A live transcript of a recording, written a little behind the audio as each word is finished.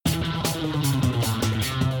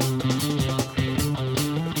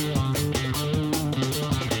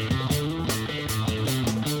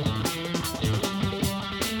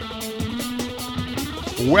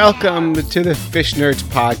Welcome to the Fish Nerds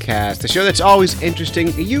Podcast, the show that's always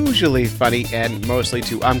interesting, usually funny, and mostly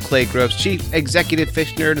too. I'm Clay Groves, Chief Executive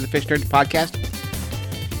Fish Nerd of the Fish Nerds Podcast.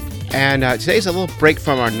 And today's a little break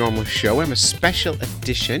from our normal show. I'm a special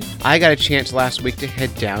edition. I got a chance last week to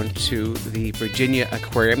head down to the Virginia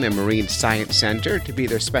Aquarium and Marine Science Center to be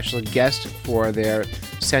their special guest for their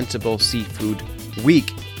Sensible Seafood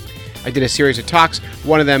Week. I did a series of talks.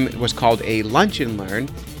 One of them was called a Lunch and Learn,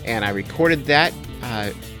 and I recorded that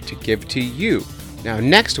to give to you. Now,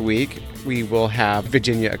 next week, we will have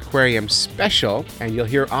Virginia Aquarium Special, and you'll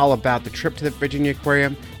hear all about the trip to the Virginia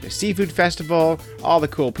Aquarium, the Seafood Festival, all the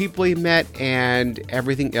cool people we met, and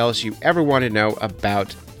everything else you ever want to know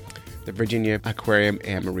about the Virginia Aquarium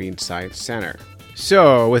and Marine Science Center.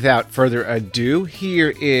 So, without further ado,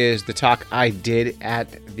 here is the talk I did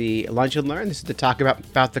at the Lunch and Learn. This is the talk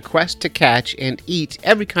about the quest to catch and eat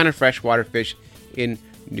every kind of freshwater fish in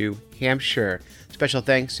New Hampshire. Special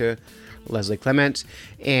thanks to Leslie Clements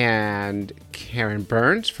and Karen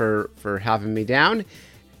Burns for having me down.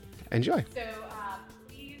 Enjoy. So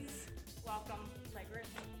please welcome Legris.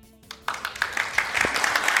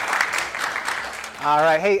 All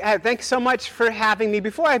right. Hey, thanks so much for having me.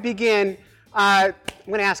 Before I begin, I'm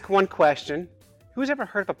going to ask one question. Who's ever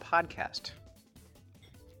heard of a podcast?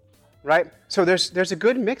 Right? So there's a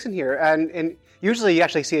good mix in here. And usually you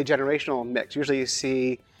actually see a generational mix. Usually you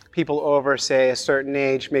see people over, say, a certain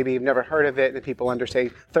age, maybe you've never heard of it, and people under, say,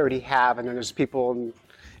 30 have, and then there's people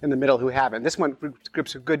in the middle who haven't. This one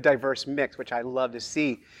groups a good, diverse mix, which I love to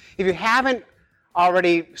see. If you haven't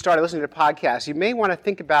already started listening to podcasts, you may want to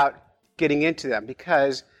think about getting into them,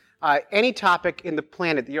 because any topic in the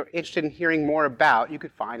planet that you're interested in hearing more about, you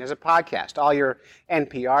could find as a podcast. All your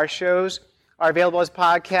NPR shows are available as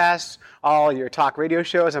podcasts. All your talk radio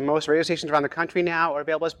shows on most radio stations around the country now are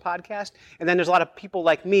available as podcasts. And then there's a lot of people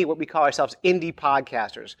like me, what we call ourselves indie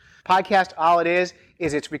podcasters. Podcast, all it is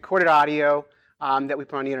it's recorded audio that we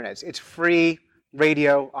put on the internet. It's free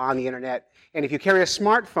radio on the internet. And if you carry a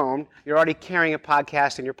smartphone, you're already carrying a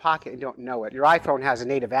podcast in your pocket and don't know it. Your iPhone has a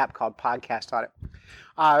native app called Podcast on it.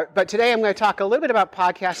 But today I'm going to talk a little bit about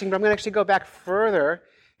podcasting, but I'm going to actually go back further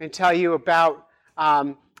and tell you about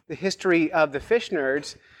the history of the Fish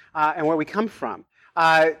Nerds and where we come from.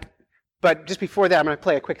 But just before that, I'm going to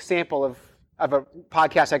play a quick sample of a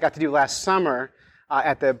podcast I got to do last summer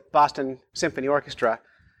at the Boston Symphony Orchestra.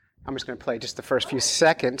 I'm just going to play just the first few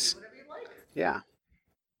seconds. Yeah.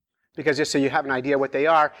 Because just so you have an idea what they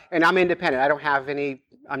are. And I'm independent.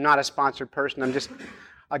 I'm not a sponsored person. I'm just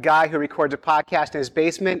a guy who records a podcast in his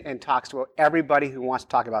basement and talks to everybody who wants to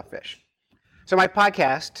talk about fish. So my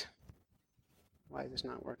podcast... Why is this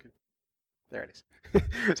not working? There it is.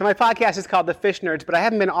 So my podcast is called The Fish Nerds, but I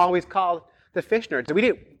haven't been always called The Fish Nerds. We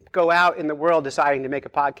didn't go out in the world deciding to make a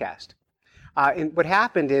podcast. And what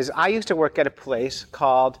happened is I used to work at a place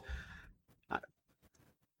called the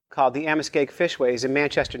Amoskeag Fishways in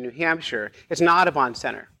Manchester, New Hampshire. It's an Audubon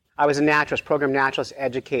Center. I was a naturalist, program naturalist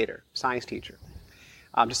educator, science teacher.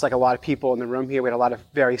 Just like a lot of people in the room here, we had a lot of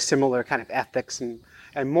very similar kind of ethics and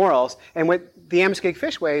morals. And what the Amoskeag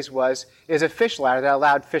Fishways is a fish ladder that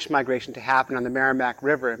allowed fish migration to happen on the Merrimack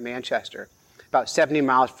River in Manchester, about 70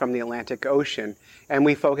 miles from the Atlantic Ocean. And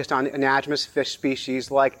we focused on anadromous fish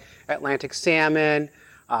species like Atlantic salmon,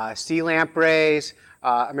 sea lampreys,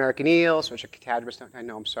 American eels, which are catadromous, I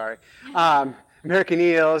know, I'm sorry. American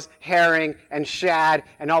eels, herring, and shad,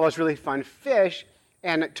 and all those really fun fish.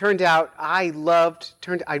 And it turned out I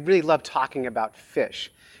really loved talking about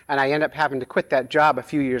fish. And I ended up having to quit that job a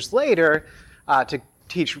few years later to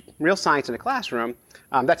teach real science in a classroom.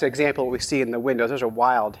 That's an example of what we see in the windows. Those are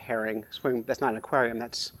wild herring swimming. That's not an aquarium.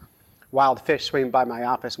 That's wild fish swimming by my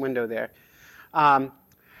office window there. And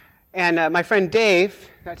my friend Dave,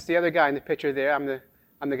 that's the other guy in the picture there.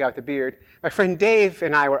 I'm the guy with the beard. My friend Dave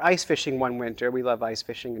and I were ice fishing one winter. We love ice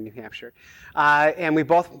fishing in New Hampshire. And we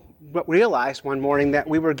both realized one morning that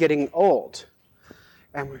we were getting old.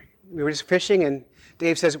 And we were just fishing, and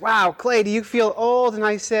Dave says, "Wow, Clay, do you feel old?" And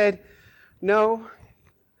I said, "No,"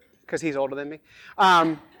 because he's older than me.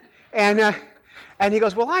 And he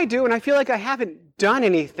goes, "Well, I do, and I feel like I haven't done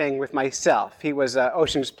anything with myself." He was an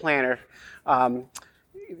oceans planner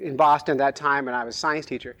in Boston at that time, and I was a science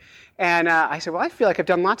teacher. And I said, "Well, I feel like I've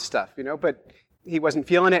done lots of stuff, but he wasn't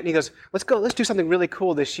feeling it. And he goes, let's do something really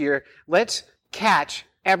cool this year. Let's catch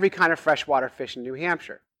every kind of freshwater fish in New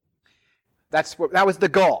Hampshire." That was the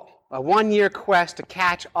goal. A one-year quest to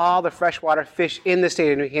catch all the freshwater fish in the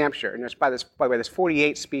state of New Hampshire. And by the way, there's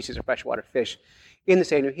 48 species of freshwater fish in the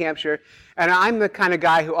state of New Hampshire. And I'm the kind of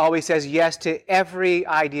guy who always says yes to every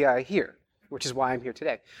idea I hear, which is why I'm here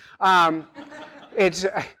today.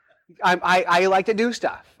 I like to do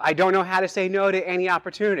stuff. I don't know how to say no to any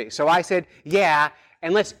opportunity. So I said, yeah,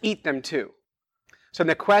 and let's eat them too. So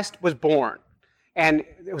the Quest was born. And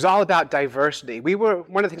it was all about diversity. One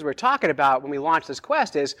of the things we were talking about when we launched this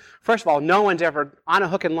Quest is, first of all, no one's ever, on a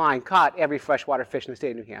hook and line, caught every freshwater fish in the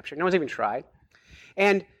state of New Hampshire. No one's even tried.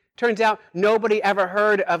 And turns out nobody ever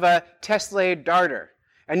heard of a tesselated darter.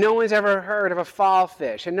 And no one's ever heard of a fall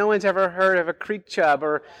fish. And no one's ever heard of a creek chub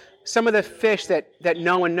or some of the fish that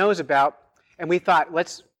no one knows about. And we thought,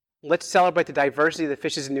 let's celebrate the diversity of the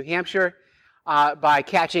fishes in New Hampshire by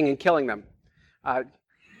catching and killing them.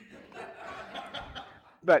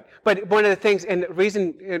 But one of the things, and the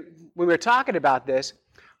reason when we were talking about this,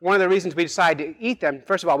 one of the reasons we decided to eat them,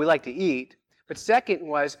 first of all, we like to eat, but second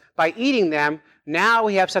was, by eating them, now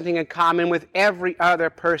we have something in common with every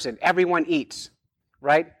other person. Everyone eats,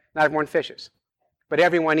 right? Not everyone fishes, but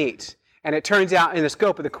everyone eats. And it turns out, in the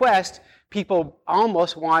scope of the Quest, people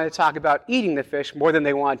almost want to talk about eating the fish more than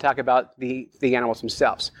they want to talk about the animals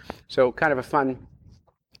themselves. So kind of a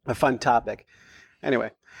fun topic.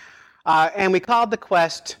 Anyway. And we called the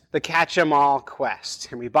Quest the Catch 'Em All Quest.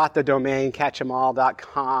 And we bought the domain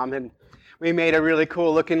catchemall.com, and we made a really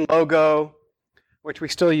cool looking logo, which we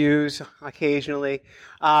still use occasionally.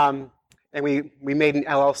 And we made an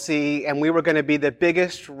LLC, and we were going to be the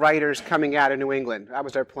biggest writers coming out of New England. That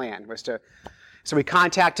was our plan. So we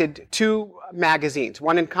contacted 2 magazines,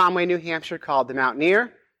 one in Conway, New Hampshire called The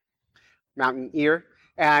Mountaineer,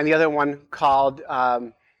 and the other one called,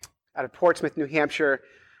 out of Portsmouth, New Hampshire,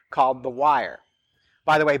 called The Wire.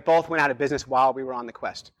 By the way, both went out of business while we were on the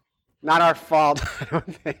Quest. Not our fault, I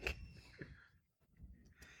don't think.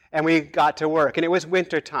 And we got to work, and it was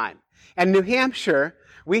winter time. And New Hampshire,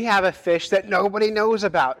 we have a fish that nobody knows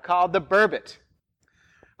about called the burbot.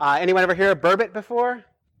 Anyone ever hear of burbot before?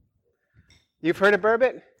 You've heard of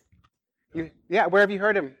burbot? Yeah, where have you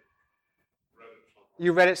heard him?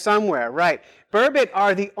 You read it somewhere, right. Burbot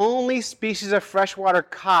are the only species of freshwater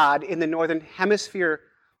cod in the northern hemisphere.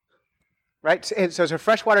 Right, and so it's a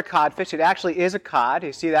freshwater codfish. It actually is a cod.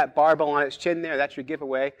 You see that barbel on its chin there? That's your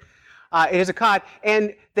giveaway. It is a cod,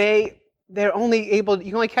 and they're only able. You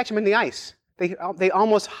can only catch them in the ice. They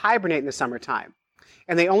almost hibernate in the summertime,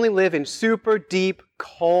 and they only live in super deep,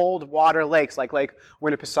 cold water lakes like Lake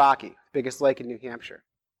Winnipesaukee, biggest lake in New Hampshire.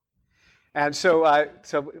 And so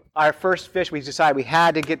our first fish, we decided we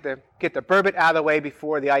had to get the burbot out of the way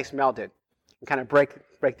before the ice melted, and kind of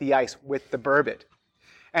break the ice with the burbot.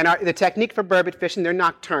 And the technique for burbot fishing, they're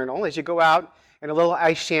nocturnal, as you go out in a little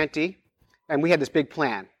ice shanty, and we had this big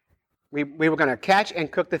plan. We were going to catch and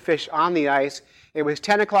cook the fish on the ice. It was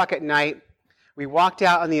 10 o'clock at night. We walked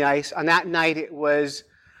out on the ice. On that night, it was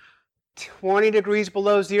 20 degrees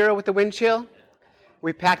below zero with the wind chill.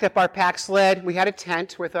 We packed up our pack sled. We had a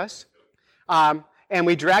tent with us, and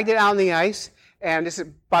we dragged it out on the ice. And this is,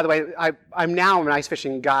 by the way, I'm now an ice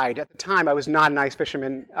fishing guide. At the time, I was not an ice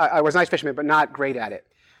fisherman. I was an ice fisherman, but not great at it.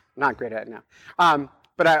 Not great at it now.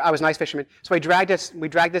 But I was an ice fisherman. So we dragged this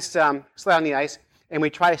sled on the ice, and we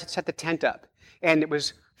tried to set the tent up. And it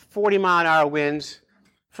was 40-mile-an-hour winds,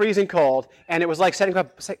 freezing cold, and it was like setting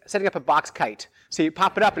up a box kite. So you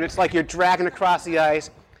pop it up, and it's like you're dragging across the ice.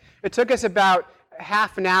 It took us about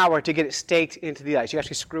half an hour to get it staked into the ice. You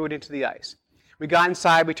actually screw it into the ice. We got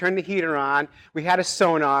inside, we turned the heater on, we had a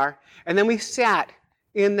sonar, and then we sat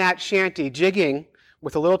in that shanty jigging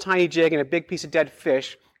with a little tiny jig and a big piece of dead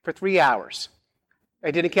fish for 3 hours. I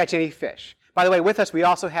didn't catch any fish. By the way, with us we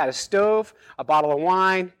also had a stove, a bottle of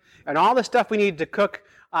wine, and all the stuff we needed to cook.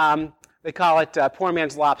 They call it poor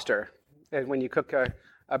man's lobster. And when you cook a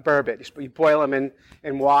burbot, you boil them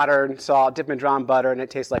in water and salt, dip them in drawn butter, and it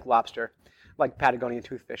tastes like lobster, like Patagonian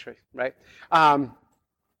toothfish, right?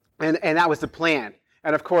 And that was the plan.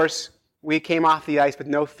 And of course, we came off the ice with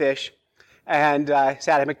no fish and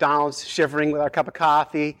sat at McDonald's shivering with our cup of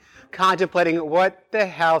coffee, contemplating what the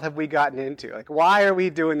hell have we gotten into? Like, why are we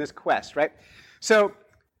doing this quest, right? So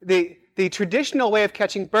the traditional way of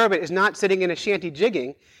catching burbot is not sitting in a shanty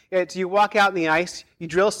jigging. It's you walk out in the ice, you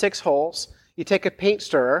drill 6 holes, you take a paint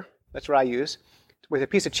stirrer, that's what I use, with a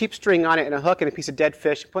piece of cheap string on it and a hook and a piece of dead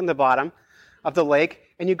fish, you put in the bottom of the lake,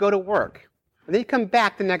 and you go to work. And then you come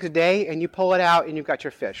back the next day and you pull it out and you've got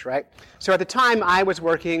your fish, right? So at the time I was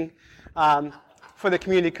working for the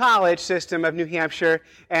community college system of New Hampshire,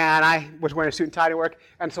 and I was wearing a suit and tie to work,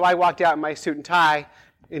 and so I walked out in my suit and tie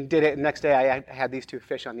and did it, and the next day I had these 2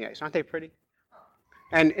 fish on the ice. Aren't they pretty?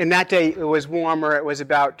 And that day it was warmer. It was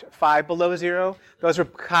about 5 below zero. Those were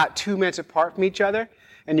caught 2 minutes apart from each other,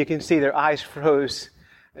 and you can see their eyes froze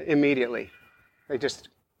immediately. They just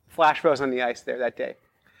flash froze on the ice there that day.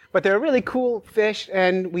 But they're really cool fish,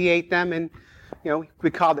 and we ate them, and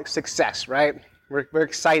we called it success, right? We're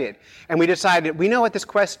excited. And we decided, we know what this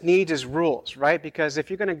quest needs is rules, right? Because if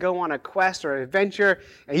you're going to go on a quest or an adventure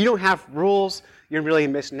and you don't have rules, you're really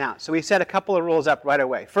missing out. So we set a couple of rules up right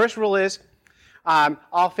away. First rule is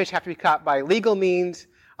all fish have to be caught by legal means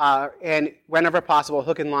and whenever possible,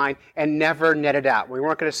 hook and line, and never netted out. We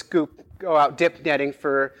weren't going to go out dip netting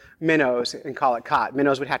for minnows and call it caught.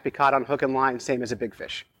 Minnows would have to be caught on hook and line, same as a big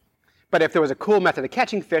fish. But if there was a cool method of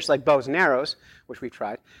catching fish, like bows and arrows, which we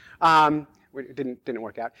tried, it didn't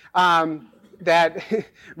work out, that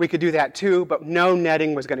we could do that too, but no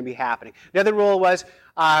netting was going to be happening. The other rule was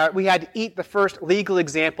we had to eat the first legal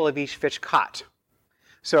example of each fish caught.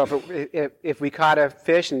 So if we caught a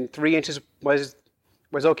fish and 3 inches was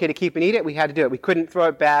okay to keep and eat it, we had to do it. We couldn't throw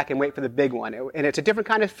it back and wait for the big one. And it's a different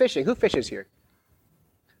kind of fishing. Who fishes here?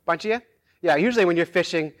 Bunch of you? Yeah, usually when you're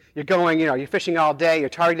fishing, you're going, you're fishing all day, you're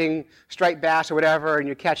targeting striped bass or whatever, and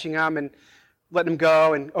you're catching them and letting them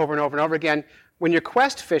go and over and over and over again. When you're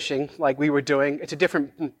quest fishing, like we were doing, it's a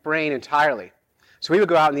different brain entirely. So we would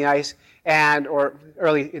go out in the ice,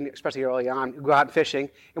 especially early on, we'd go out fishing,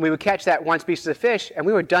 and we would catch that one species of fish, and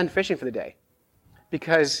we were done fishing for the day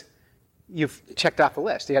because you've checked off the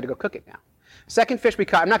list. You had to go cook it now. Second fish we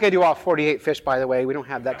caught, I'm not going to do all 48 fish, by the way. We don't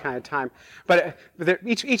have that kind of time. But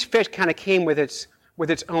each fish kind of came with its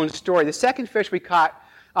own story. The second fish we caught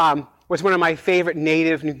was one of my favorite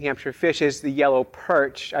native New Hampshire fishes, the yellow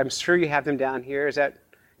perch. I'm sure you have them down here.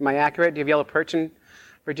 Am I accurate? Do you have yellow perch in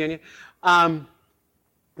Virginia? And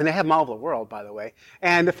they have them all over the world, by the way.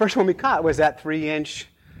 And the first one we caught was that 3-inch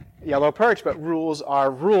yellow perch. But rules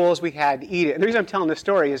are rules. We had to eat it. And the reason I'm telling this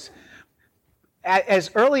story is as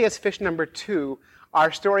early as fish number 2,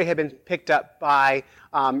 our story had been picked up by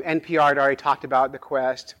NPR had already talked about the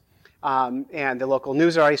quest, and the local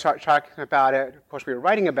news already started talking about it. Of course, we were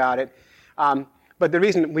writing about it. But the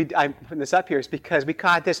reason I'm putting this up here is because we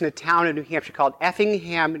caught this in a town in New Hampshire called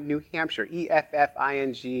Effingham, New Hampshire,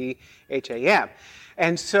 Efffingham.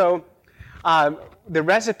 And so the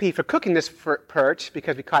recipe for cooking this perch,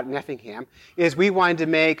 because we caught it in Effingham, is we wanted to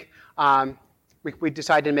make we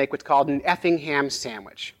decided to make what's called an Effingham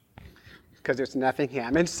sandwich, because it's an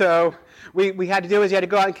Effingham. And so we had to do is you had to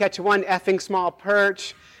go out and catch one effing small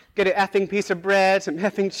perch, get an effing piece of bread, some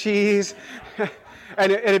effing cheese,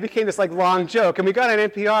 and it became this long joke. And we got on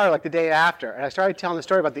NPR the day after, and I started telling the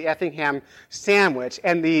story about the Effingham sandwich,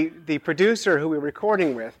 and the producer who we were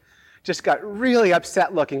recording with just got really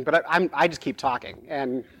upset looking, but I just keep talking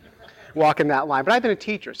and walking that line. But I've been a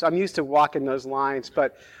teacher, so I'm used to walking those lines.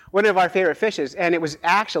 But one of our favorite fishes, and it was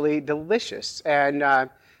actually delicious. And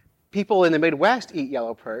people in the Midwest eat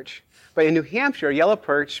yellow perch, but in New Hampshire, yellow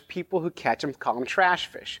perch, people who catch them call them trash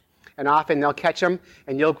fish. And often they'll catch them,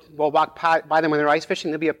 and we'll walk by them when they're ice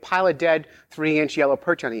fishing. There'll be a pile of dead 3-inch yellow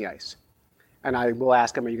perch on the ice. And I will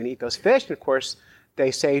ask them, are you going to eat those fish? And of course,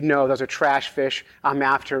 they say, no, those are trash fish. I'm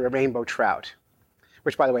after a rainbow trout,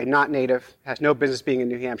 which, by the way, not native, has no business being in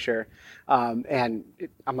New Hampshire. I'm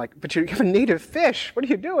like, but you have a native fish. What are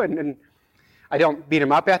you doing? And I don't beat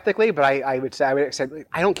them up ethically, but I would say,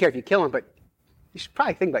 I don't care if you kill them, but you should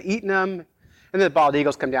probably think about eating them. And then the bald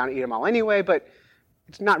eagles come down and eat them all anyway, but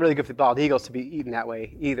it's not really good for the bald eagles to be eaten that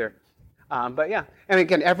way either. But yeah, and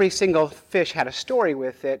again, every single fish had a story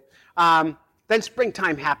with it. Then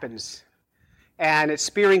springtime happens, and it's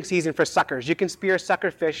spearing season for suckers. You can spear sucker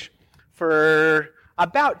fish for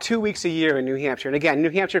about 2 weeks a year in New Hampshire. And again, New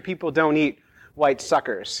Hampshire people don't eat white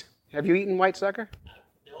suckers. Have you eaten white sucker?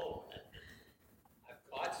 No. I've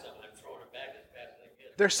caught some. I'm throwing them back as fast as I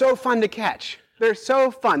can. They're so fun to catch. They're so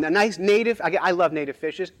fun. A nice native, I love native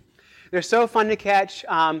fishes. They're so fun to catch.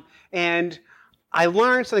 And I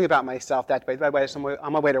learned something about myself that way. By the way,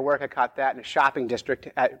 on my way to work, I caught that in a shopping district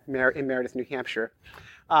in Meredith, New Hampshire.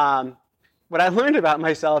 What I learned about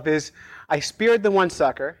myself is I speared the one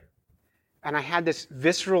sucker, and I had this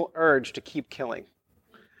visceral urge to keep killing.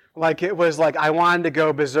 It was like I wanted to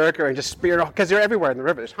go berserker and just spear, because they're everywhere in the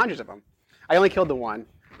river. There's hundreds of them. I only killed the one,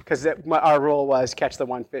 because our rule was catch the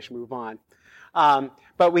one fish, move on.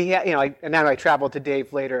 But we had, and then I traveled to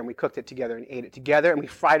Dave later, and we cooked it together and ate it together, and we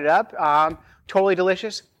fried it up. Totally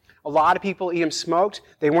delicious. A lot of people eat them smoked.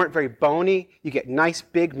 They weren't very bony. You get nice,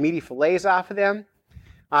 big, meaty fillets off of them.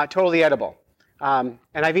 Totally edible. And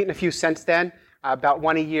I've eaten a few since then. About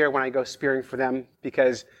one a year when I go spearing for them,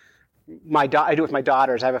 because I do it with my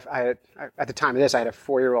daughters. At the time of this, I had a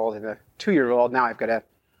 4-year-old and a 2-year-old. Now I've got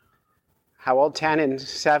how old? 10 and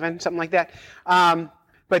 7, something like that.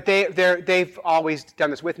 But they've always done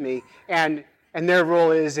this with me, and their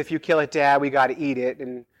rule is, if you kill it, Dad, we got to eat it.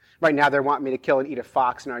 And right now they're wanting me to kill and eat a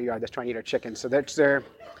fox in our yard that's trying to eat our chickens. So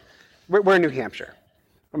we're in New Hampshire.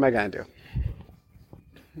 What am I going to do?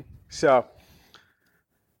 So,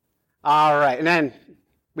 all right. And then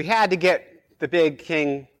we had to get the big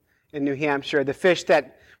king in New Hampshire, the fish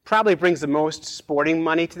that probably brings the most sporting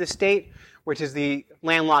money to the state, which is the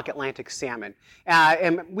landlocked Atlantic salmon.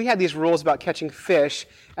 And we had these rules about catching fish,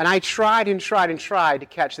 and I tried to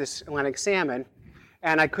catch this Atlantic salmon,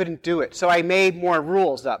 and I couldn't do it. So I made more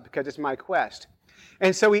rules up because it's my quest.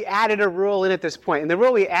 And so we added a rule in at this point. And the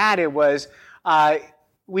rule we added was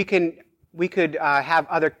we could have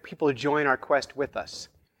other people join our quest with us.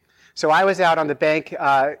 So I was out on the bank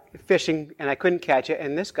fishing, and I couldn't catch it,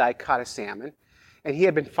 and this guy caught a salmon. And he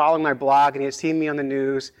had been following my blog, and he had seen me on the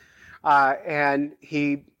news, and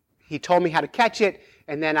he told me how to catch it,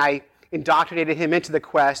 and then I indoctrinated him into the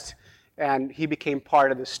quest, and he became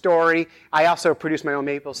part of the story. I also produced my own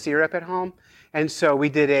maple syrup at home, and so we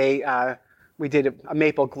did a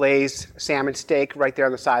maple glazed salmon steak right there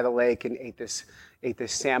on the side of the lake, and ate this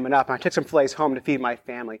salmon up. And I took some fillets home to feed my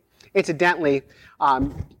family. Incidentally,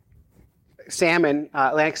 salmon,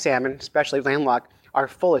 Atlantic salmon, especially landlocked, are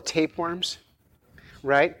full of tapeworms,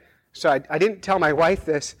 right? So I didn't tell my wife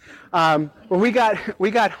this. When we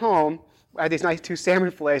got home, I had these nice 2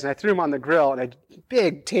 salmon fillets, and I threw them on the grill, and a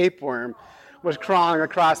big tapeworm was crawling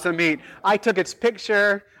across the meat. I took its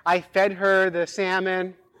picture. I fed her the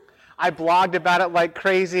salmon. I blogged about it like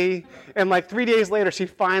crazy. And like 3 days later, she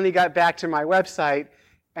finally got back to my website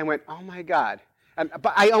and went, "Oh my God."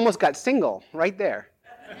 But I almost got single right there.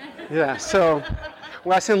 Yeah, so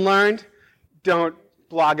lesson learned, don't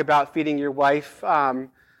blog about feeding your wife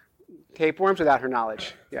tapeworms without her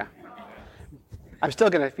knowledge. Yeah. I'm still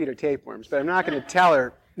going to feed her tapeworms, but I'm not going to tell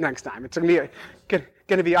her next time. It's going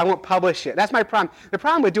to be, I won't publish it. That's my problem. The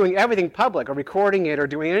problem with doing everything public or recording it or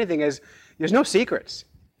doing anything is there's no secrets.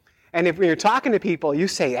 And if when you're talking to people, you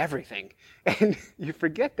say everything, and you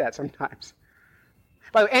forget that sometimes.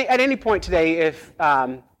 But at any point today, if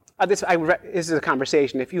this is a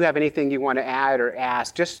conversation. If you have anything you want to add or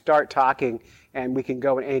ask, just start talking, and we can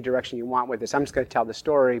go in any direction you want with this. I'm just going to tell the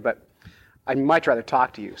story, but I'd much rather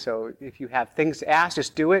talk to you. So if you have things to ask,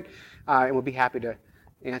 just do it, and we'll be happy to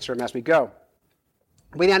answer them as we go.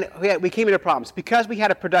 We came into problems. Because we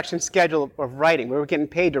had a production schedule of writing, we were getting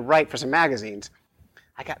paid to write for some magazines.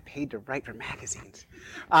 I got paid to write for magazines,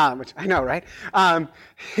 which I know, right?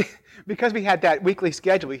 Because we had that weekly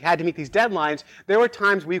schedule, we had to meet these deadlines, there were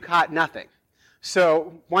times we caught nothing.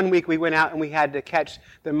 So one week we went out and we had to catch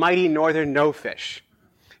the mighty northern no-fish.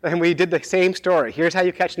 And we did the same story. Here's how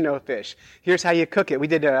you catch no-fish. Here's how you cook it. We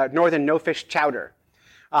did a northern no-fish chowder,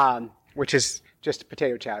 which is just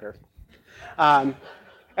potato chowder. And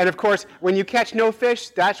of course, when you catch no-fish,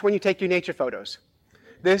 that's when you take your nature photos.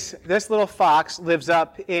 This little fox lives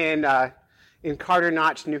up in Carter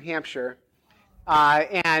Notch, New Hampshire,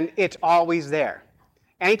 and it's always there.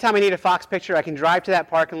 Anytime I need a fox picture, I can drive to that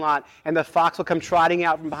parking lot, and the fox will come trotting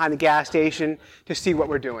out from behind the gas station to see what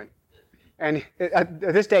we're doing. And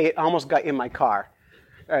this day, it almost got in my car.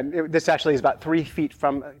 And this actually is about 3 feet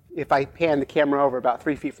from, if I pan the camera over, about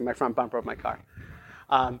 3 feet from my front bumper of my car.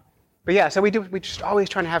 But yeah, so we just always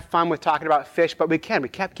trying to have fun with talking about fish, but we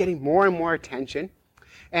kept getting more and more attention.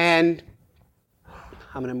 And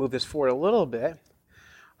I'm going to move this forward a little bit.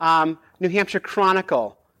 New Hampshire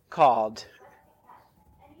Chronicle called.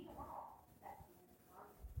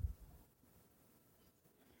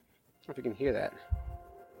 I don't know if you can hear that.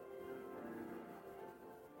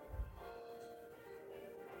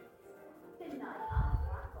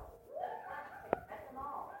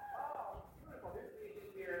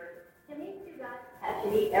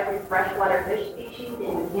 To eat every freshwater fish species in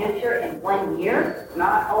New Hampshire in 1 year?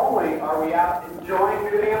 Not only are we out enjoying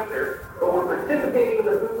New Hampshire, but we're participating in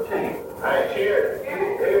the food chain. All right, cheers.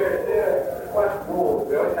 Cheers. Quest rules.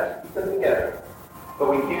 We always have to keep them together, but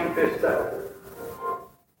we can fish separately.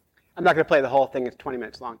 I'm not going to play the whole thing. It's 20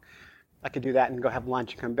 minutes long. I could do that and go have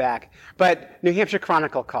lunch and come back. But New Hampshire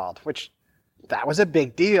Chronicle called, which that was a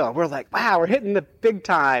big deal. We're like, wow, we're hitting the big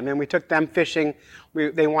time. And we took them fishing.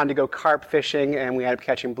 They wanted to go carp fishing, and we ended up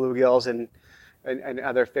catching bluegills and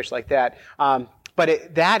other fish like that.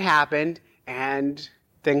 But that happened, and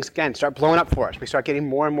things, again, start blowing up for us. We start getting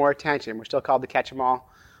more and more attention. We're still called the Catch 'em All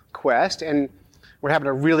Quest, and we're having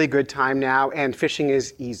a really good time now, and fishing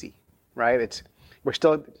is easy, right? We're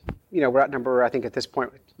still, we're outnumbered, I think, at this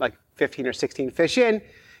point, like 15 or 16 fish in.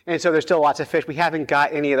 And so there's still lots of fish. We haven't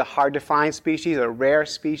got any of the hard-to-find species or rare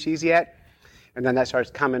species yet. And then that starts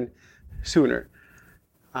coming sooner.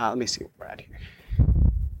 Let me see where we're at here.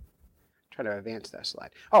 Try to advance that slide.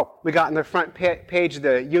 Oh, we got on the front page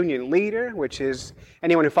the Union Leader, which is,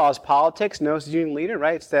 anyone who follows politics knows the Union Leader,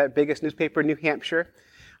 right? It's the biggest newspaper in New Hampshire.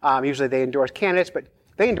 Usually they endorse candidates, but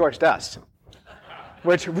they endorsed us.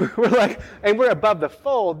 which we're like, and we're above the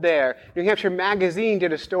fold there. New Hampshire Magazine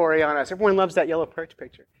did a story on us. Everyone loves that yellow perch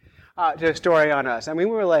picture. Did a story on us. I mean,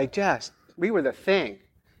 we were like, we were the thing.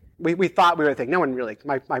 We thought we were the thing. No one really,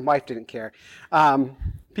 my wife didn't care.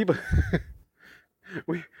 People,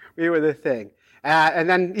 we were the thing. And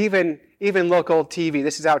then even local TV,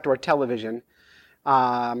 this is outdoor television.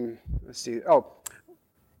 Let's see,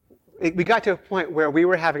 we got to a point where we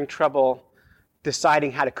were having trouble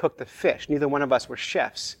deciding how to cook the fish. Neither one of us were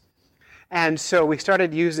chefs. And so we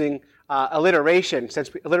started using alliteration. Since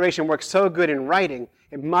alliteration works so good in writing,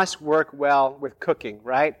 it must work well with cooking,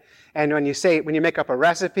 right? And when you make up a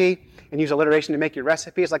recipe and use alliteration to make your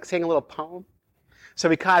recipe, it's like saying a little poem. So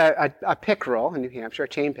we caught a pickerel in New Hampshire, a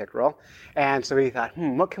chain pickerel. And so we thought,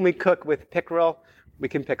 what can we cook with pickerel? We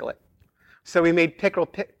can pickle it. So we made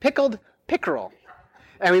pickled pickerel.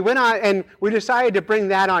 And we went on, and we decided to bring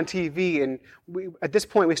that on TV. And at this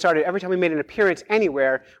point, we started, every time we made an appearance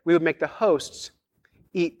anywhere, we would make the hosts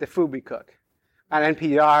eat the food we cook. On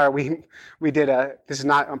NPR, we did this is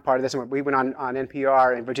not part of this one, we went on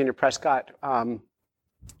NPR, and Virginia Prescott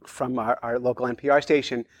from our local NPR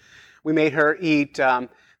station, we made her eat the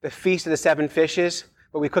Feast of the Seven Fishes,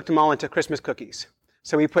 but we cooked them all into Christmas cookies.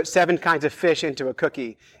 So we put 7 kinds of fish into a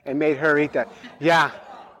cookie and made her eat that. Yeah,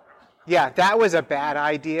 that was a bad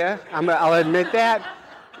idea. I'll admit that,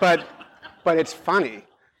 but it's funny.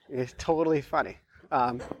 It's totally funny.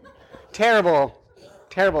 Terrible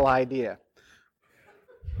idea.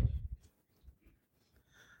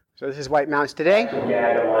 So this is White Mountains today. Yeah,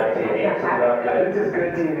 I don't like TV. This is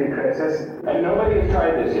good TV, Chris. And nobody's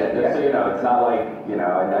tried this yet, just so you know. It's not like,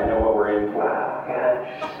 I know what we're in for.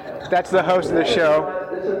 That's the host of the show.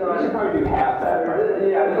 You should probably do half that, right?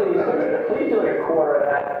 Yeah, please do like a quarter of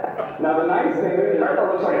that. Now the nice thing is, it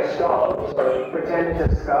looks like a skull, so pretend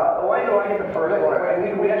it's a skull. Why do I get the first one?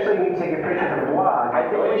 We actually need to take a picture for the vlog. I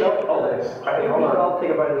think we should all this. I think we should all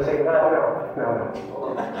take a bite at the same time. No.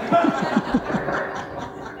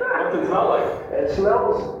 What's it smell like? It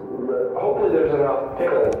smells, hopefully there's enough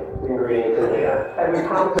pickle ingredients in there. And we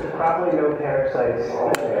promise there's probably no parasites.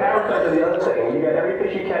 Parasites are the other thing. Every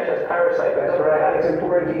fish you catch has parasites. That's right. It's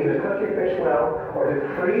important to either cook your fish well or to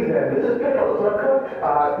freeze them. This is pickle, it's not cooked.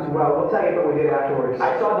 Well, we'll tell you what we did afterwards.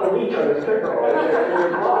 I saw the leech on this pickle. I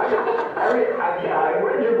read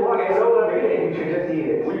your blog. I know what I'm eating. We should just eat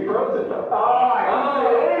it. We froze it though. Oh, I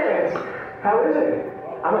did. How is it?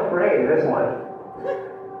 I'm afraid this one.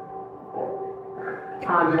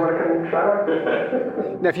 Hans, you want to come try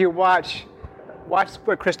one? Now, if you watch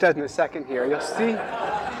what Chris does in a second here, you're going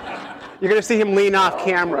to see him lean off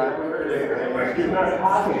camera. He's not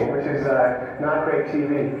talking, which is not great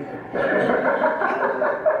TV.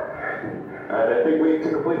 All right, I think to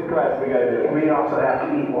complete the class, we got to do it. We also have to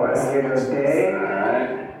eat one here today. All right.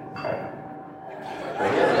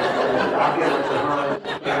 I'll give it to Hans.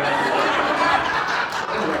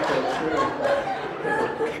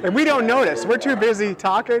 And we don't notice. We're too busy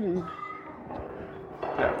talking.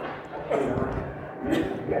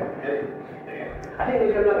 I think we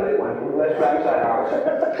got another new one. Let's try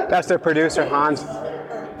inside. That's their producer, Hans.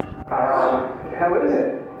 How is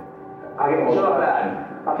it? It's not bad.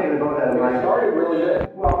 I'll take the both out of mine. It started really good.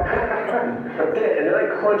 Well, I did, and then I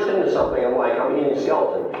crunched into something. I'm eating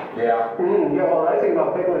skeleton. Yeah. Yeah, well, I think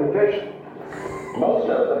about pickling fish. Most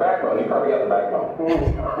of the backbone. You probably got the backbone.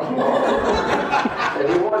 If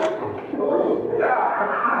you want.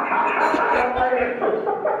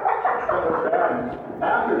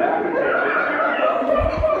 After that,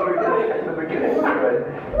 the beginning was good.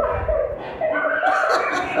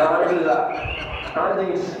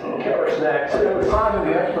 This is killer snacks. It was fun to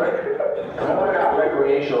the expert.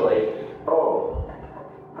 Recreationally.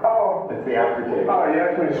 Oh. It's the aftertaste. Oh, you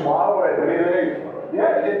actually swallow it.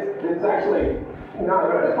 Yeah, it's actually not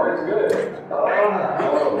good. This part's good.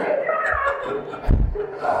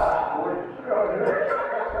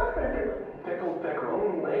 Pickled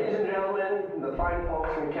pickerel. Ladies and gentlemen, the fine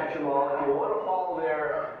folks from Catch 'em All. If you want to follow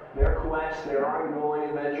their quest, their ongoing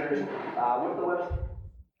adventures, with the website.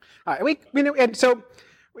 All right, and so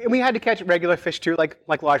we had to catch regular fish too, like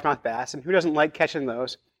largemouth bass, and who doesn't like catching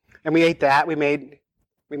those? And we ate that. We made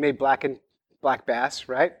black bass,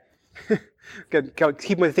 right? Good.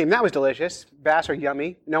 Keep with the theme. That was delicious. Bass are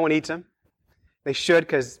yummy. No one eats them. They should,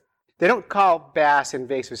 because they don't call bass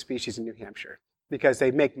invasive species in New Hampshire because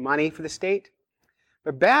they make money for the state.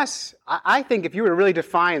 But bass, I think if you were to really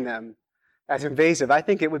define them as invasive, I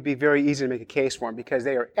think it would be very easy to make a case for them because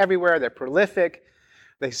they are everywhere. They're prolific.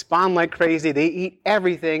 They spawn like crazy. They eat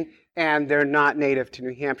everything, and they're not native to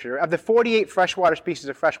New Hampshire. Of the 48 freshwater species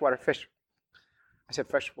of freshwater fish, I said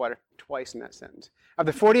freshwater twice in that sentence. Of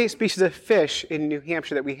the 48 species of fish in New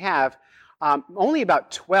Hampshire that we have, only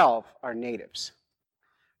about 12 are natives.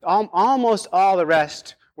 Almost all the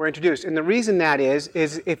rest were introduced. And the reason that is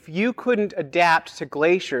if you couldn't adapt to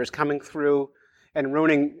glaciers coming through and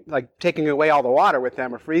ruining, like taking away all the water with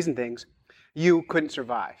them or freezing things, you couldn't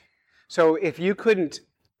survive. So if you couldn't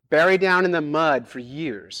bury down in the mud for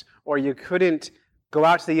years, or you couldn't go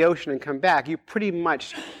out to the ocean and come back, you pretty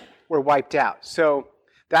much were wiped out. So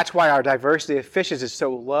that's why our diversity of fishes is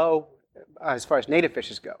so low as far as native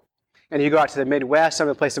fishes go. And you go out to the Midwest, some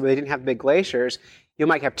of the places where they didn't have big glaciers, you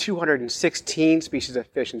might have 216 species of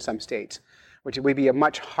fish in some states, which would be a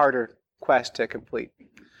much harder quest to complete.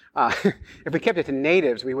 If we kept it to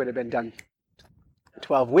natives, we would have been done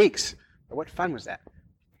 12 weeks. But what fun was that?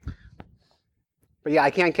 But yeah,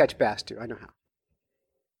 I can catch bass too. I know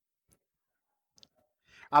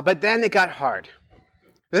how. But then it got hard.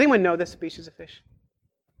 Does anyone know this species of fish?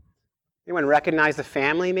 Anyone recognize the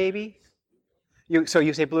family, maybe? So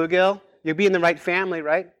you say bluegill? You'd be in the right family,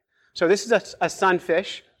 right? So this is a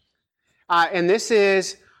sunfish. And this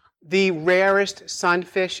is the rarest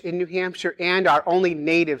sunfish in New Hampshire and our only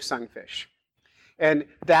native sunfish. And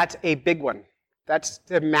that's a big one. That's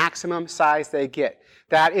the maximum size they get.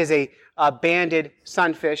 That is a banded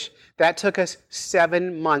sunfish. That took us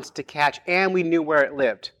 7 months to catch, and we knew where it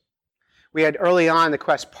lived. We had early on the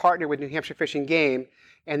quest partnered with New Hampshire Fish and Game,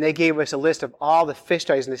 and they gave us a list of all the fish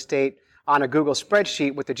studies in the state on a Google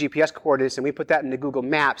spreadsheet with the GPS coordinates, and we put that into Google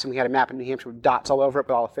Maps, and we had a map of New Hampshire with dots all over it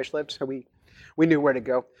where all the fish lived, so we knew where to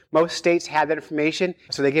go. Most states had that information,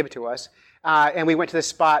 so they gave it to us, and we went to this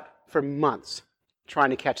spot for months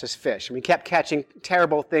trying to catch this fish. And we kept catching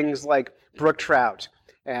terrible things like brook trout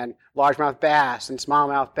and largemouth bass and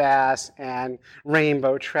smallmouth bass and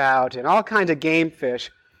rainbow trout and all kinds of game fish.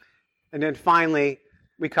 And then finally,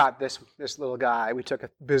 we caught this little guy. We took a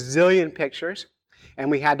bazillion pictures, and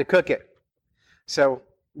we had to cook it. So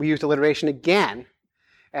we used alliteration again,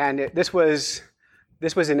 and this was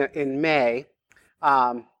in May.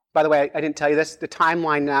 By the way, I didn't tell you this. The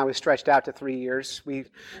timeline now is stretched out to 3 years.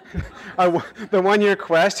 The 1 year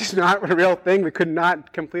quest is not a real thing. We could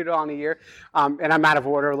not complete it all in a year, and I'm out of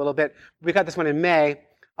order a little bit. We got this one in May.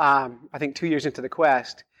 I think 2 years into the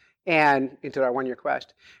quest, and into our 1 year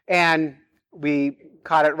quest, and we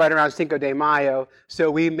caught it right around Cinco de Mayo.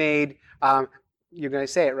 So we made, you're going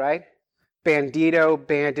to say it right, Bandito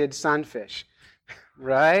banded sunfish,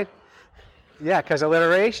 right? Yeah, because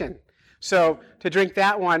alliteration. So to drink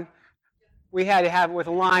that one, we had to have it with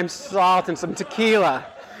lime, salt, and some tequila.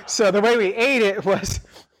 So the way we ate it was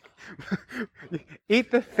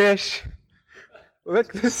eat the fish,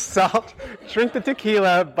 lick the salt, drink the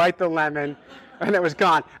tequila, bite the lemon, and it was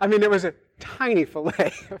gone. I mean, there was a tiny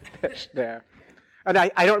fillet of fish there. And I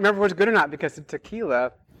don't remember if it was good or not because the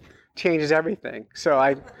tequila changes everything. So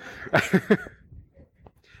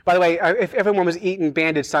by the way, if everyone was eating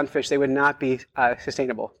banded sunfish, they would not be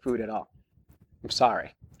sustainable food at all. I'm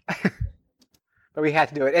sorry. But we had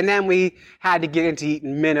to do it. And then we had to get into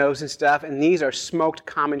eating minnows and stuff, and these are smoked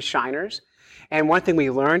common shiners. And one thing we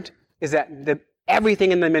learned is that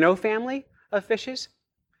everything in the minnow family of fishes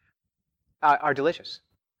are delicious.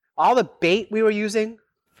 All the bait we were using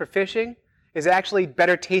for fishing is actually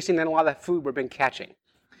better tasting than a lot of the food we've been catching.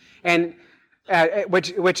 And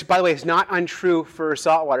which, by the way, is not untrue for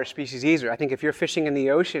saltwater species either. I think if you're fishing in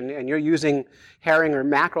the ocean and you're using herring or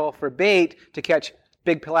mackerel for bait to catch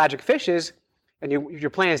big pelagic fishes, and your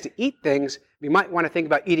plan is to eat things, you might want to think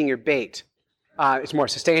about eating your bait. It's more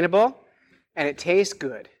sustainable, and it tastes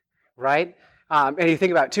good, right? And you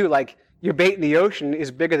think about, too, like your bait in the ocean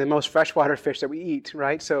is bigger than most freshwater fish that we eat,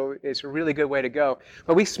 right? So it's a really good way to go.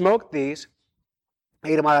 But we smoked these,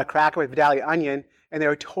 ate them on a cracker with Vidalia onion, and they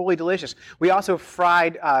were totally delicious. We also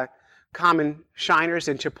fried common shiners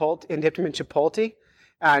and dipped them in chipotle.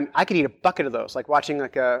 And I could eat a bucket of those, like watching I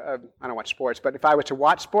don't watch sports, but if I were to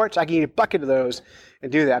watch sports, I could eat a bucket of those and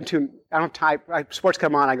do that. I don't have time. Sports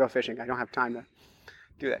come on, I go fishing. I don't have time to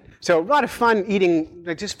do that. So a lot of fun eating,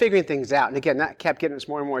 just figuring things out. And again, that kept getting us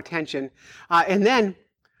more and more attention. And then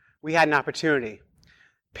we had an opportunity.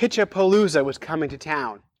 Pitchapalooza was coming to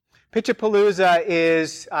town. Pitchapalooza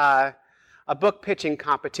is a book pitching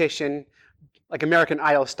competition, like American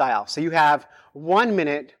Idol style. So you have 1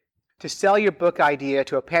 minute to sell your book idea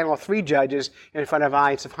to a panel of 3 judges in front of an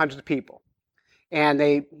audience of hundreds of people. And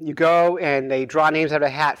you go and they draw names out of a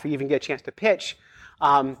hat for you to even get a chance to pitch.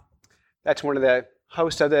 That's one of the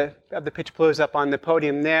hosts of the Pitchapalooza up on the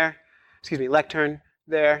podium there. Lectern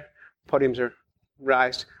there. Podiums are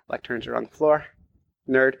raised, lecterns are on the floor.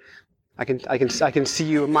 Nerd. I can see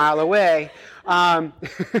you a mile away.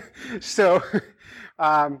 So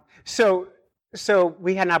So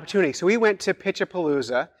we had an opportunity. So we went to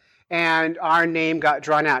Pitchapalooza, and our name got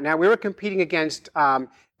drawn out. Now, we were competing against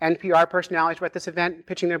NPR personalities who were at this event,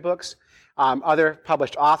 pitching their books, other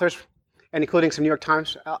published authors, and including some New York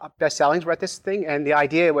Times bestsellings were at this thing. And the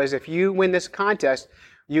idea was if you win this contest,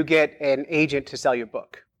 you get an agent to sell your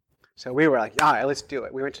book. So we were like, all right, let's do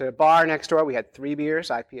it. We went to a bar next door. We had 3 beers,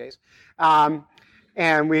 IPAs.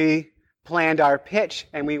 And we planned our pitch.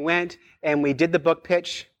 And we went and we did the book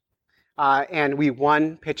pitch. And we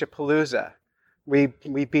won Pitchapalooza. We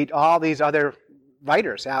beat all these other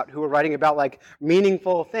writers out who were writing about like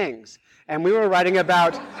meaningful things. And we were writing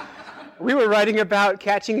about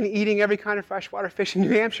catching and eating every kind of freshwater fish in New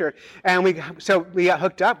Hampshire. And we got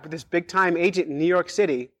hooked up with this big time agent in New York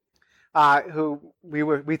City, who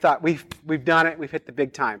we thought we've done it, we've hit the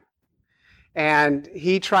big time. And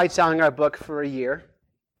he tried selling our book for a year.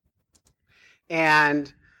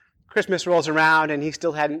 And Christmas rolls around and he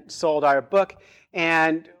still hadn't sold our book.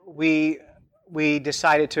 And we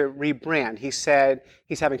decided to rebrand. He said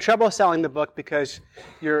he's having trouble selling the book because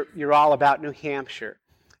you're all about New Hampshire.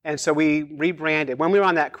 And so we rebranded. When we were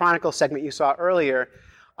on that Chronicle segment you saw earlier,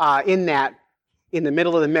 in the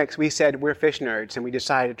middle of the mix, we said we're Fish Nerds, and we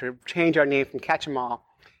decided to change our name from Catch 'em All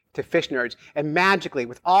to Fish Nerds. And magically,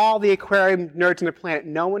 with all the aquarium nerds on the planet,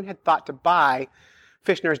 no one had thought to buy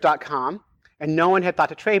fishnerds.com, and no one had thought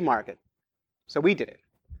to trademark it. So we did it.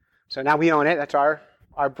 So now we own it. That's our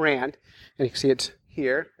brand, and you can see it's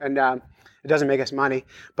here. And it doesn't make us money,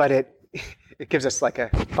 but it gives us like a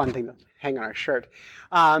fun thing to hang on our shirt.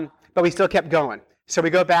 But we still kept going. So we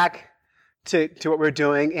go back to what we're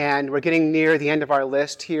doing, and we're getting near the end of our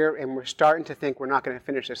list here, and we're starting to think we're not going to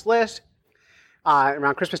finish this list.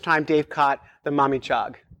 Around Christmas time, Dave caught the mummy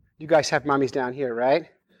chog. You guys have mummies down here, right?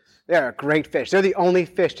 They're a great fish. They're the only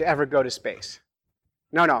fish to ever go to space.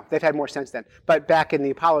 No, they've had more since then. But back in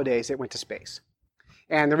the Apollo days, it went to space.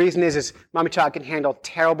 And the reason is mummy chog can handle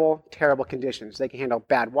terrible, terrible conditions. They can handle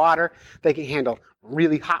bad water. They can handle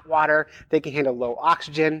really hot water. They can handle low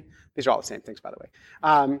oxygen. These are all the same things, by the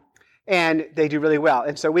way. And they do really well.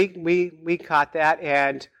 And so we caught that,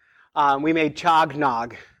 and we made chog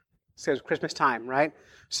nog. So it was Christmas time, right?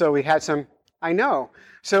 So we had some, I know.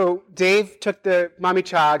 So Dave took the mummy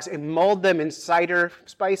chogs and molded them in cider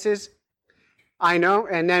spices. I know.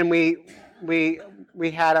 And then we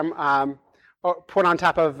had them put on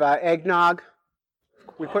top of eggnog.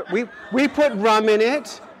 We put rum in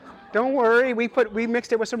it. Don't worry. We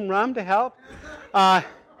mixed it with some rum to help.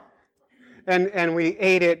 And we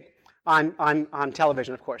ate it on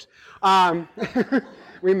television, of course.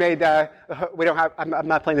 We made, I'm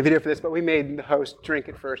not playing the video for this, but we made the host drink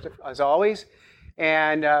it first, as always.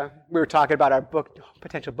 And we were talking about our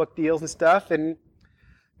potential book deals and stuff, and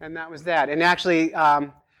that was that. And actually,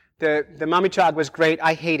 the mummy chog was great.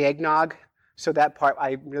 I hate eggnog, so that part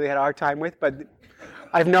I really had a hard time with, but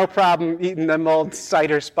I have no problem eating the mulled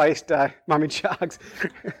cider-spiced mummy chogs.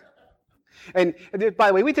 And by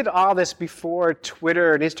the way, we did all this before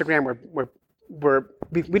Twitter and Instagram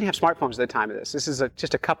we didn't have smartphones at the time of this. This is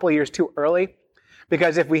just a couple of years too early,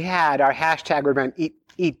 because if we had, our hashtag would have been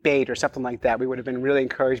eat bait or something like that. We would have been really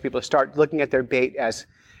encouraged people to start looking at their bait as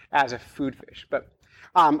a food fish. But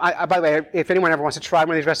by the way, if anyone ever wants to try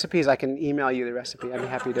one of these recipes, I can email you the recipe. I'd be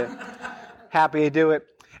happy to do it.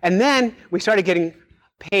 And then we started getting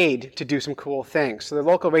paid to do some cool things. So the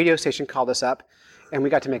local radio station called us up, and we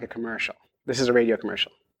got to make a commercial. This is a radio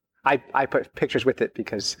commercial. I put pictures with it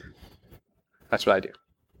because that's what I do.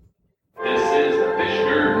 This is the Fish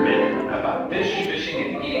Nerd Minute about fish,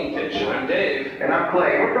 fishing, and eating fish. I'm Dave. And I'm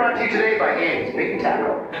Clay. We're brought to you today by Ames Bait and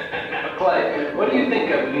Tackle. Now, Clay, what do you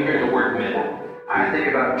think of when you hear the word minute? I think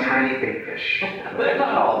about tiny bait fish. They're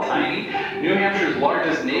not all tiny. New Hampshire's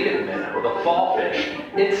largest native minnow, the fall fish.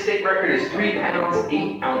 Its state record is 3 pounds,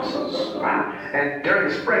 8 ounces. Wow. And during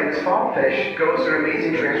the spring, this fall fish goes through an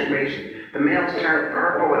amazing transformation. The males turn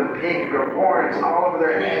purple and pink and grow horns all over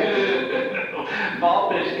their heads. Fall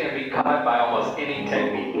fish can be caught by almost any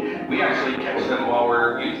technique. We actually catch them while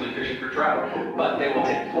we're usually fishing for trout. But they will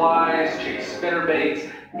take flies, chase spinnerbaits,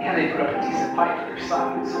 and they put up a decent fight for their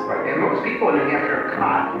size. Right. And most people in New Hampshire have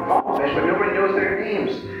caught fall fish, but nobody knows their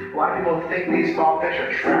names. A lot of people think these fall fish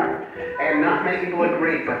are trout. And not many people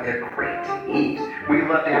agree, but they're great to eat. We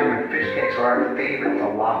love to have them in fish cakes, or our favorite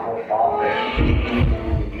falafel fall fish.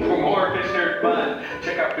 For more Fish Nerd fun,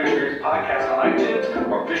 check out Fish Nerds podcast on iTunes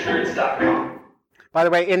or fishnerds.com. By the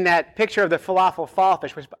way, in that picture of the falafel fall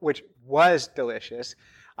fish, which was delicious,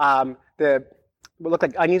 what looked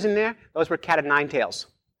like onions in there, those were cat of nine tails.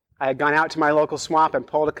 I had gone out to my local swamp and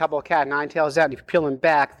pulled a couple of cat of nine tails out, and if you peel them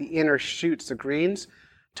back, the inner shoots, the greens,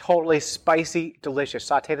 Totally spicy, delicious.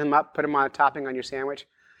 Saute them up, put them on a topping on your sandwich.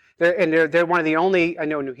 They're one of the only, I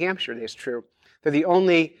know in New Hampshire this is true, they're the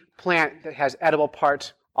only plant that has edible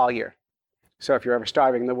parts all year. So if you're ever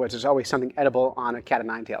starving in the woods, there's always something edible on a cat of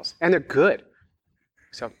nine tails. And they're good.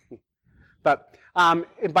 So, but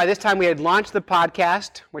by this time we had launched the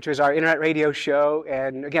podcast, which was our internet radio show.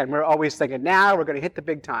 And again, we're always thinking, now we're going to hit the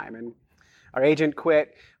big time. And our agent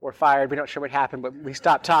quit or fired. We're not sure what happened, but we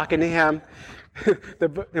stopped talking to him.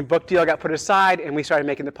 The book deal got put aside, and we started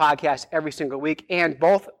making the podcast every single week. And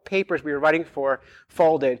both papers we were writing for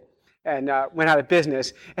folded and went out of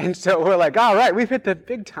business. And so we're like, all right, we've hit the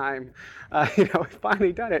big time. We've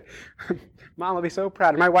finally done it. Mom will be so proud.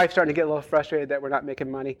 And my wife's starting to get a little frustrated that we're not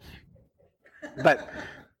making money. But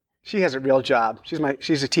she has a real job.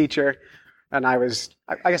 She's a teacher, and I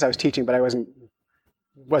guess I was teaching, but I wasn't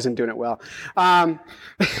doing it well. I'm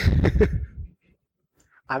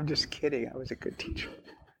just kidding. I was a good teacher.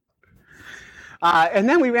 And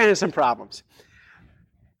then we ran into some problems.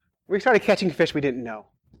 We started catching fish we didn't know,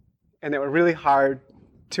 and they were really hard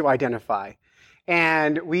to identify.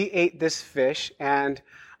 And we ate this fish, and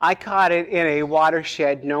I caught it in a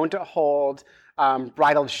watershed known to hold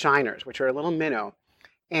bridled shiners, which are a little minnow.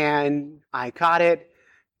 And I caught it,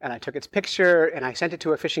 and I took its picture, and I sent it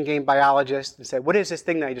to a fish and game biologist and said, what is this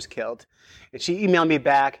thing that I just killed? And she emailed me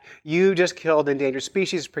back, you just killed endangered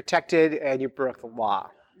species, protected, and you broke the law.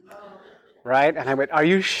 Right? And I went, are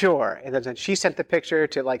you sure? And then she sent the picture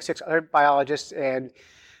to like 6 other biologists, and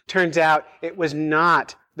turns out it was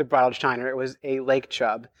not the bridled shiner, it was a lake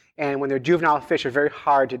chub. And when they're juvenile fish, they're very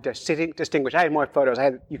hard to distinguish. I had more photos.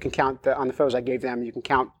 You can count on the photos I gave them, you can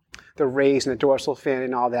count the rays and the dorsal fin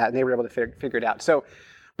and all that, and they were able to figure it out. So,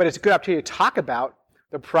 but it's a good opportunity to talk about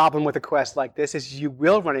the problem with a quest like this is you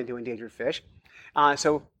will run into endangered fish.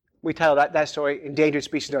 So we titled that story, Endangered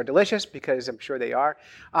Species Are Delicious, because I'm sure they are.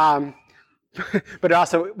 But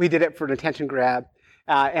also, we did it for an attention grab,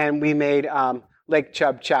 and we made lake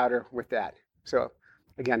chub chowder with that. So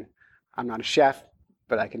again, I'm not a chef,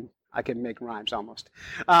 but I can make rhymes almost.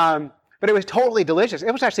 But it was totally delicious.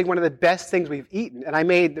 It was actually one of the best things we've eaten. And I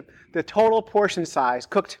made the total portion size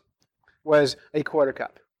cooked was a 1/4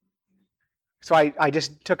 cup. So I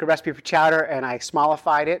just took a recipe for chowder and I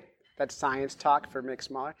smallified it. That's science talk for make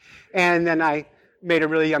smaller. And then I made a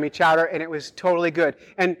really yummy chowder, and it was totally good.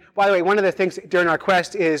 And by the way, one of the things during our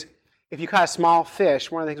quest is if you caught a small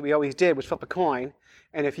fish, one of the things we always did was flip a coin.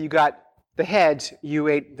 And if you got the heads, you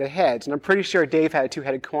ate the heads. And I'm pretty sure Dave had a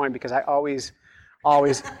 2-headed coin because I always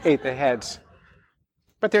ate the heads.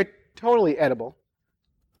 But they're totally edible.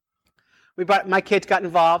 My kids got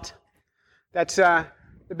involved. That's the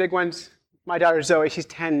big ones. My daughter Zoe, she's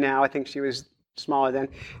 10 now. I think she was smaller then.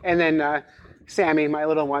 And then Sammy, my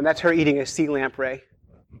little one, that's her eating a sea lamprey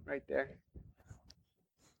right there.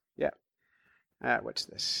 Yeah. What's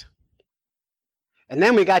this? And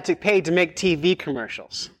then we got paid to make TV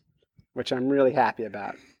commercials, which I'm really happy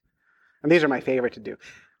about. And these are my favorite to do.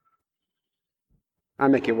 I'll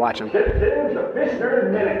make you watch them. This is the Fish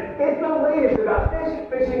Nerd Minute. It's the latest about fish,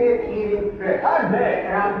 fishing, and eating fish. I'm Nick,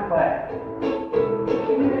 and I'm Clay.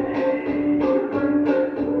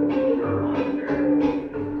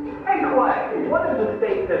 Hey, Clay, what is the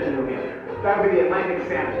state fish in New Hampshire? That would be the Atlantic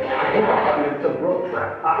salmon. It's a brook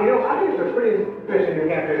trout. I think the prettiest fish in New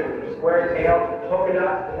Hampshire is square tail, polka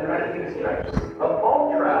dot, and red stripes. Of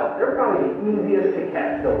all trout, they're probably the easiest to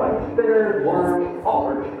catch. They'll bite spinners, worms, all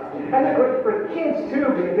sorts of stuff. And they're great for kids too,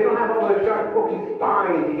 because they don't have all those sharp, pokey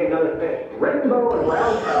spines to get another fish. Rainbow and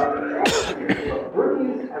round trout.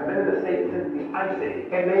 Brookies have been in the state since the Ice Age,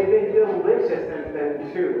 and they've been delicious since then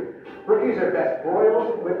too. Brookies are best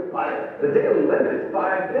broiled with butter. The daily limit is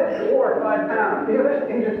 5 fish or 5 pounds. That's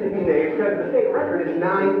interesting, Dave, because the state record is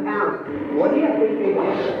 9 pounds. What do you think they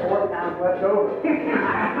did 4 pounds left over?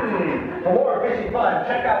 For more fishing fun,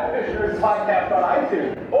 check out the Fish Nerds podcast on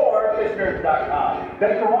iTunes or fishnerds.com.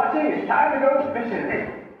 Thanks for watching. It's time to go fishing.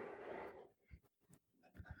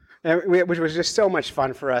 Which was just so much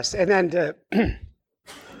fun for us. And then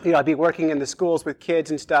I'd be working in the schools with kids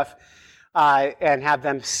and stuff, and have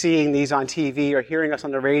them seeing these on TV or hearing us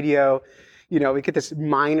on the radio. We get this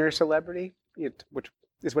minor celebrity, which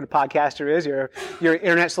is what a podcaster is. You're an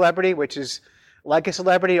internet celebrity, which is like a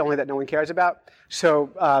celebrity, only that no one cares about.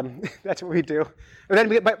 So that's what we do. And then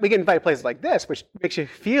we get invited to places like this, which makes you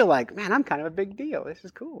feel like, man, I'm kind of a big deal. This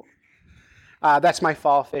is cool. That's my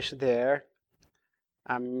fall fish there.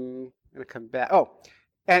 I'm going to come back. Oh,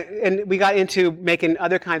 and we got into making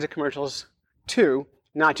other kinds of commercials too,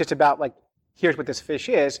 not just about like, here's what this fish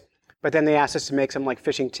is, but then they asked us to make some like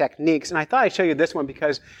fishing techniques. And I thought I'd show you this one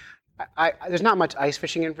because there's not much ice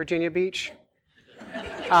fishing in Virginia Beach.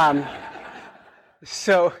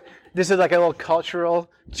 So this is like a little cultural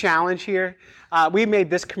challenge here. We made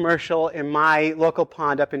this commercial in my local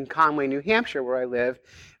pond up in Conway, New Hampshire, where I live,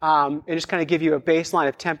 and just kind of give you a baseline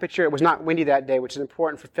of temperature. It was not windy that day, which is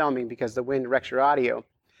important for filming because the wind wrecks your audio.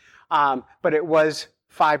 But it was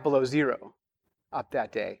 5 below zero up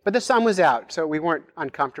that day. But the sun was out, so we weren't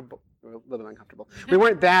uncomfortable. A little uncomfortable. We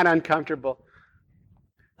weren't that uncomfortable.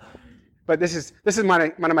 But this is one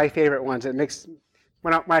of my favorite ones. It makes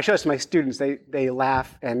when I show this to my students, they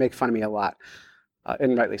laugh and make fun of me a lot,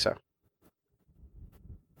 and rightly so.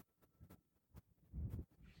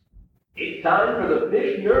 It's time for the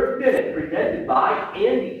Fish Nerd Minute, presented by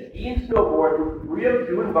Andy Ski and Snowboard with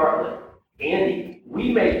 302 in Bartlett. Andy,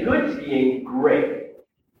 we make good skiing great.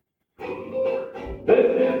 This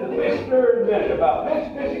is the Fish Nerd Minute about fish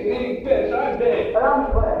fishing and eating fish. I'm Dave. And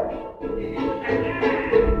I'm Claire.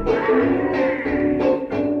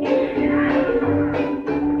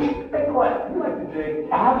 Hey, Claire, you like to dig?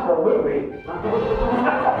 Absolutely. I'm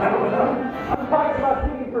talking about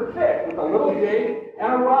digging for fish with a little jig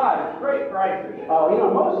and a rod. It's great for ice fishing.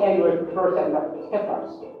 Oh, most anglers prefer setting up tip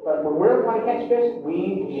ups, but when we're going to catch fish,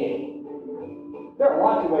 we jig. There are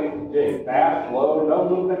lots of ways to jig. Fast, slow, no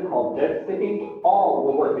movement, called dead sticking. All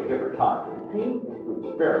will work at different times. Repeat is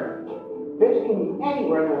experiment. Fish can be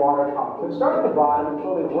anywhere in the water column, so start at the bottom and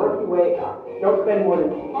slowly work your way up. Don't spend more than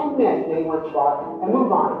 10 minutes in one spot and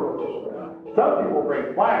move on to a fish room. Some people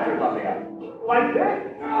bring flashers on the ice. Like this.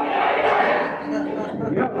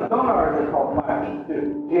 The sonars are called flashers,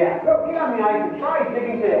 too. Yeah, so get on the ice and try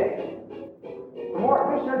digging today. For more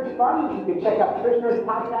Fish Nerds fun, you can check out Fish Nerds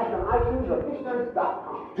podcast on iTunes or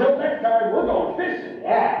fishnerds.com. Till next time, we're going fishing.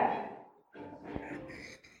 Yeah.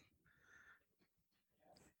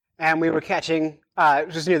 And we were catching,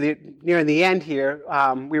 just near the end here,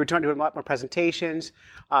 we were doing a lot more presentations,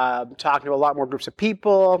 talking to a lot more groups of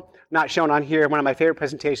people. Not shown on here, one of my favorite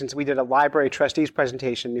presentations, we did a library trustees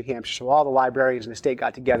presentation in New Hampshire. So all the librarians in the state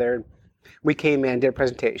got together. We came in, did a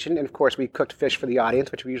presentation, and of course we cooked fish for the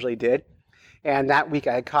audience, which we usually did. And that week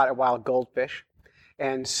I had caught a wild goldfish.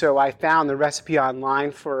 And so I found the recipe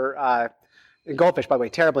online for goldfish, by the way,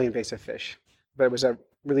 terribly invasive fish. But it was a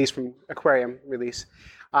release from aquarium release.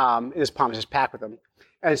 This pond was just packed with them.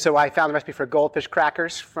 And so I found the recipe for goldfish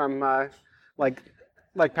crackers from like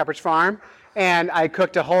Pepperidge Farm. And I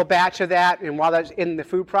cooked a whole batch of that. And while that was in the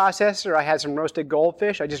food processor, I had some roasted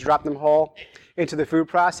goldfish. I just dropped them whole into the food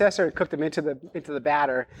processor and cooked them into the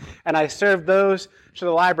batter. And I served those to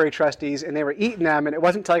the library trustees, and they were eating them. And it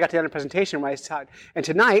wasn't until I got to the end of the presentation when I saw it. And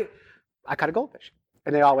tonight, I caught a goldfish.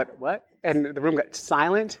 And they all went, what? And the room got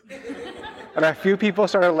silent. And a few people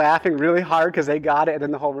started laughing really hard because they got it, and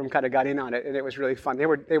then the whole room kind of got in on it, and it was really fun. They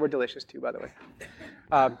were delicious too, by the way.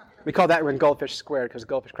 We call that when goldfish squared because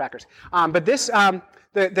goldfish crackers. But this,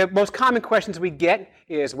 the most common questions we get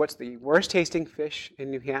is, what's the worst tasting fish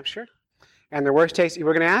in New Hampshire? And the worst tasting,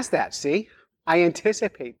 we're going to ask that. See, I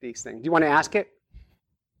anticipate these things. Do you want to ask it?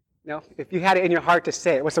 No. If you had it in your heart to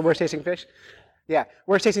say it, what's the worst tasting fish? Yeah,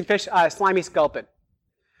 worst tasting fish, slimy sculpin.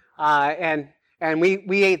 And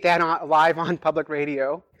we ate that live on public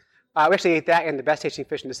radio. We actually ate that and the best tasting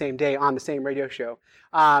fish in the same day on the same radio show.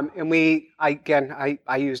 And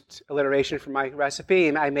I used alliteration for my recipe,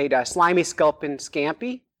 and I made a slimy sculpin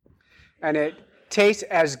scampi, and it tastes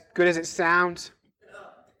as good as it sounds.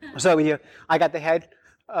 So I got the head,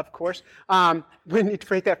 of course. When you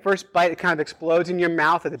take that first bite, it kind of explodes in your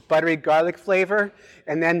mouth with a buttery garlic flavor,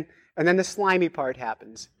 and then the slimy part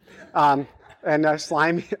happens.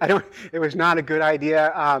 Slimy, it was not a good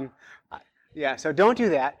idea. So don't do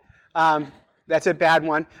that. That's a bad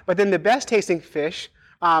one. But then the best tasting fish,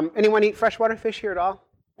 anyone eat freshwater fish here at all?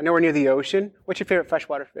 I know we're near the ocean. What's your favorite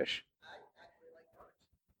freshwater fish?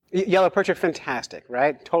 Yellow perch are fantastic,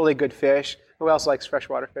 right? Totally good fish. Who else likes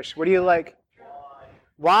freshwater fish? What do you like?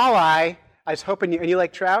 Walleye. I was hoping and you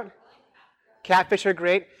like trout? Catfish are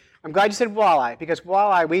great. I'm glad you said walleye, because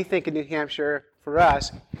walleye, we think in New Hampshire, for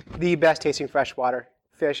us, the best tasting freshwater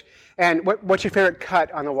fish. And what's your favorite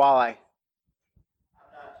cut on the walleye?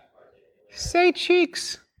 Say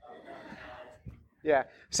cheeks. Yeah.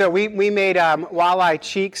 So we made walleye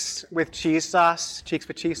cheeks with cheese sauce,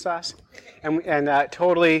 and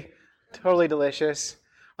totally delicious.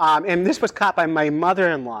 And this was caught by my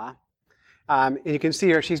mother-in-law. And you can see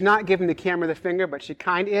her. She's not giving the camera the finger, but she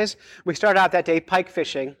kind of is. We started out that day pike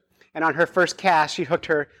fishing, and on her first cast, she hooked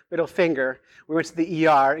her middle finger. We went to the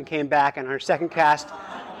ER and came back, and her second cast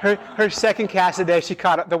of the day, she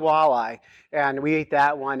caught up the walleye. And we ate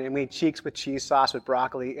that one, and we ate cheeks with cheese sauce with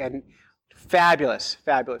broccoli, and fabulous,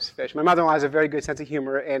 fabulous fish. My mother-in-law has a very good sense of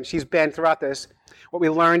humor, and she's been throughout this. What we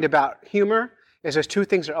learned about humor is those two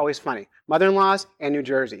things are always funny. Mother-in-laws and New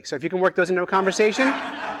Jersey. So if you can work those into a conversation,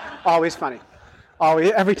 always funny.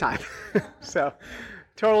 Always, every time. So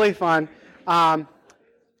totally fun.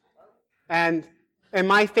 And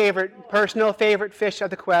my personal favorite fish of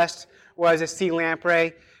the quest was a sea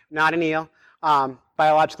lamprey, not an eel.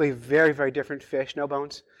 Biologically very, very different fish, no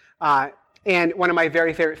bones. And one of my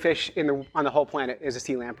very favorite fish on the whole planet is a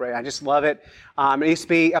sea lamprey. I just love it. It used to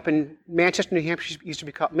be up in Manchester, New Hampshire. Used to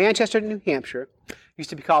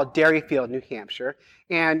be called Derryfield, New Hampshire.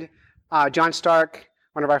 And John Stark,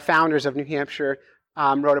 one of our founders of New Hampshire,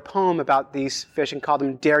 wrote a poem about these fish and called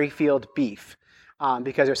them Derryfield beef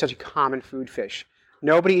because they're such a common food fish.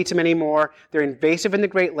 Nobody eats them anymore. They're invasive in the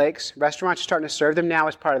Great Lakes. Restaurants are starting to serve them now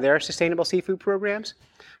as part of their sustainable seafood programs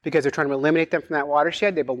because they're trying to eliminate them from that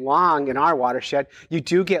watershed. They belong in our watershed. You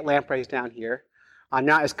do get lampreys down here,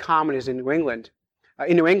 not as common as in New England.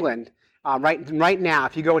 Right now,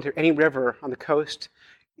 if you go into any river on the coast,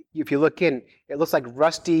 if you look in, it looks like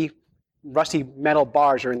rusty metal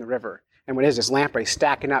bars are in the river. And what it is lampreys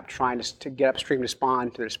stacking up, trying to get upstream to spawn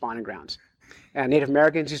to their spawning grounds. And Native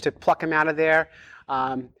Americans used to pluck them out of there.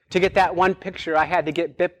 To get that one picture, I had to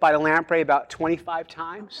get bit by the lamprey about 25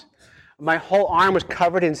 times. My whole arm was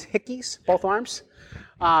covered in hickeys, both arms.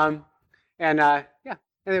 And it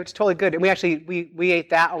was totally good. And we ate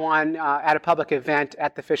that one at a public event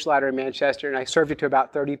at the Fish Ladder in Manchester, and I served it to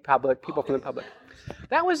about 30 people from the public.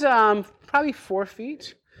 That was probably 4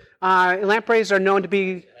 feet. Lampreys are known to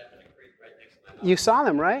be... You saw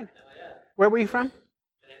them, right? Where were you from?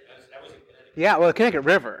 Yeah, well, the Connecticut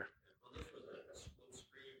River.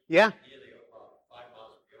 Yeah.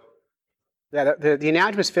 Yeah, the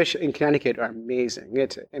anadromous fish in Connecticut are amazing.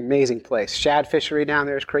 It's an amazing place. Shad fishery down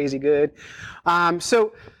there is crazy good.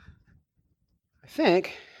 So I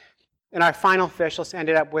think in our final fish, let's end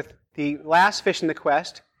it up with the last fish in the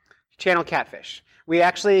quest, channel catfish. We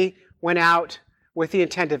actually went out with the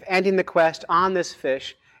intent of ending the quest on this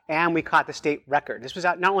fish, and we caught the state record. This was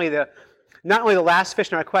not only the last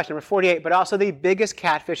fish in our quest, number 48, but also the biggest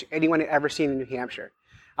catfish anyone had ever seen in New Hampshire.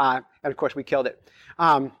 And of course, we killed it.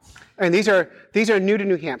 And these are new to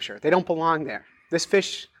New Hampshire. They don't belong there. This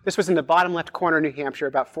was in the bottom left corner of New Hampshire,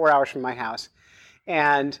 about 4 hours from my house,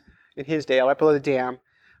 and in Hinsdale, right below the dam.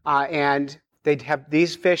 And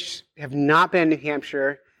these fish have not been in New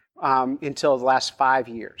Hampshire until the last 5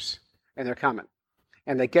 years, and they're coming.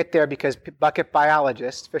 And they get there because bucket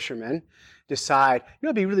biologists, fishermen, decide,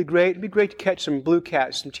 it'd be really great. It'd be great to catch some blue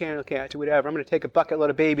cats, some channel cats, or whatever. I'm going to take a bucket load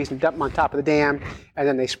of babies and dump them on top of the dam, and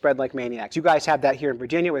then they spread like maniacs. You guys have that here in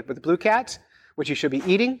Virginia with the blue cats, which you should be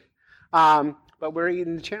eating, but we're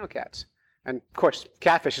eating the channel cats. And of course,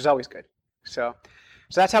 catfish is always good. So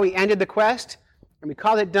that's how we ended the quest, and we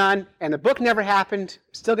called it done. And the book never happened.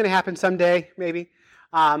 Still going to happen someday, maybe.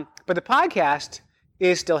 But the podcast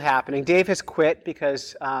is still happening. Dave has quit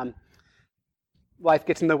because life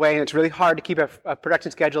gets in the way, and it's really hard to keep a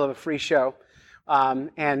production schedule of a free show.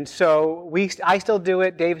 And so I still do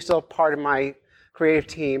it. Dave is still part of my creative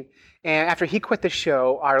team. And after he quit the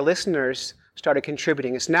show, our listeners started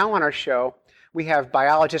contributing. It's now on our show. We have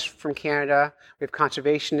biologists from Canada. We have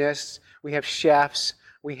conservationists. We have chefs.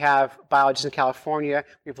 We have biologists in California.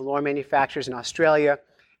 We have lure manufacturers in Australia.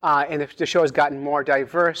 And the show has gotten more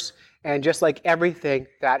diverse. And just like everything,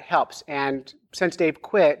 that helps. And since Dave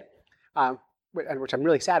quit, which I'm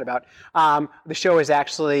really sad about, the show has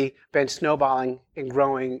actually been snowballing and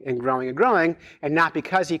growing and growing and growing, and not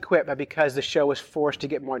because he quit, but because the show was forced to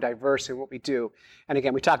get more diverse in what we do. And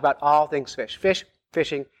again, we talk about all things fish,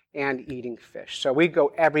 fishing, and eating fish. So we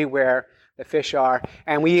go everywhere the fish are,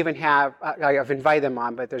 and we even I've invited them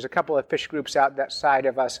on, but there's a couple of fish groups out that side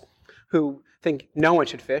of us who think no one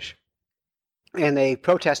should fish, and they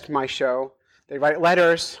protest my show. They write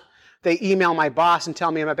letters. They email my boss and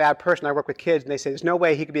tell me I'm a bad person. I work with kids, and they say there's no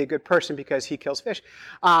way he could be a good person because he kills fish.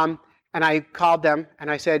 And I called them, and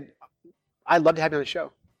I said, I'd love to have you on the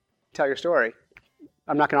show, tell your story.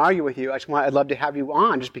 I'm not going to argue with you. I'd love to have you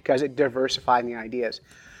on just because it diversified the ideas.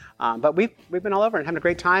 But we've been all over and having a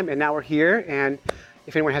great time, and now we're here. And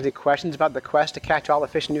if anyone has any questions about the quest to catch all the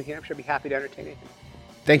fish in New Hampshire, I'd be happy to entertain anything.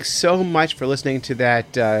 Thanks so much for listening to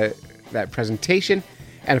that presentation.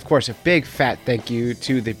 And of course, a big fat thank you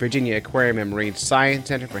to the Virginia Aquarium and Marine Science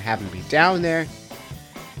Center for having me down there.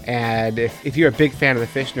 And if you're a big fan of the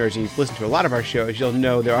Fish Nerds and you've listened to a lot of our shows, you'll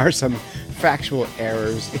know there are some factual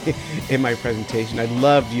errors in my presentation. I'd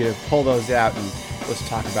love you to pull those out and let's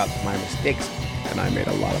talk about my mistakes. And I made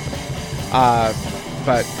a lot of them.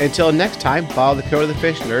 But until next time, follow the code of the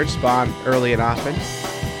Fish Nerds, spawn early and often,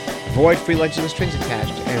 avoid free lunches with strings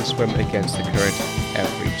attached, and swim against the current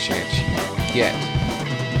every chance you get.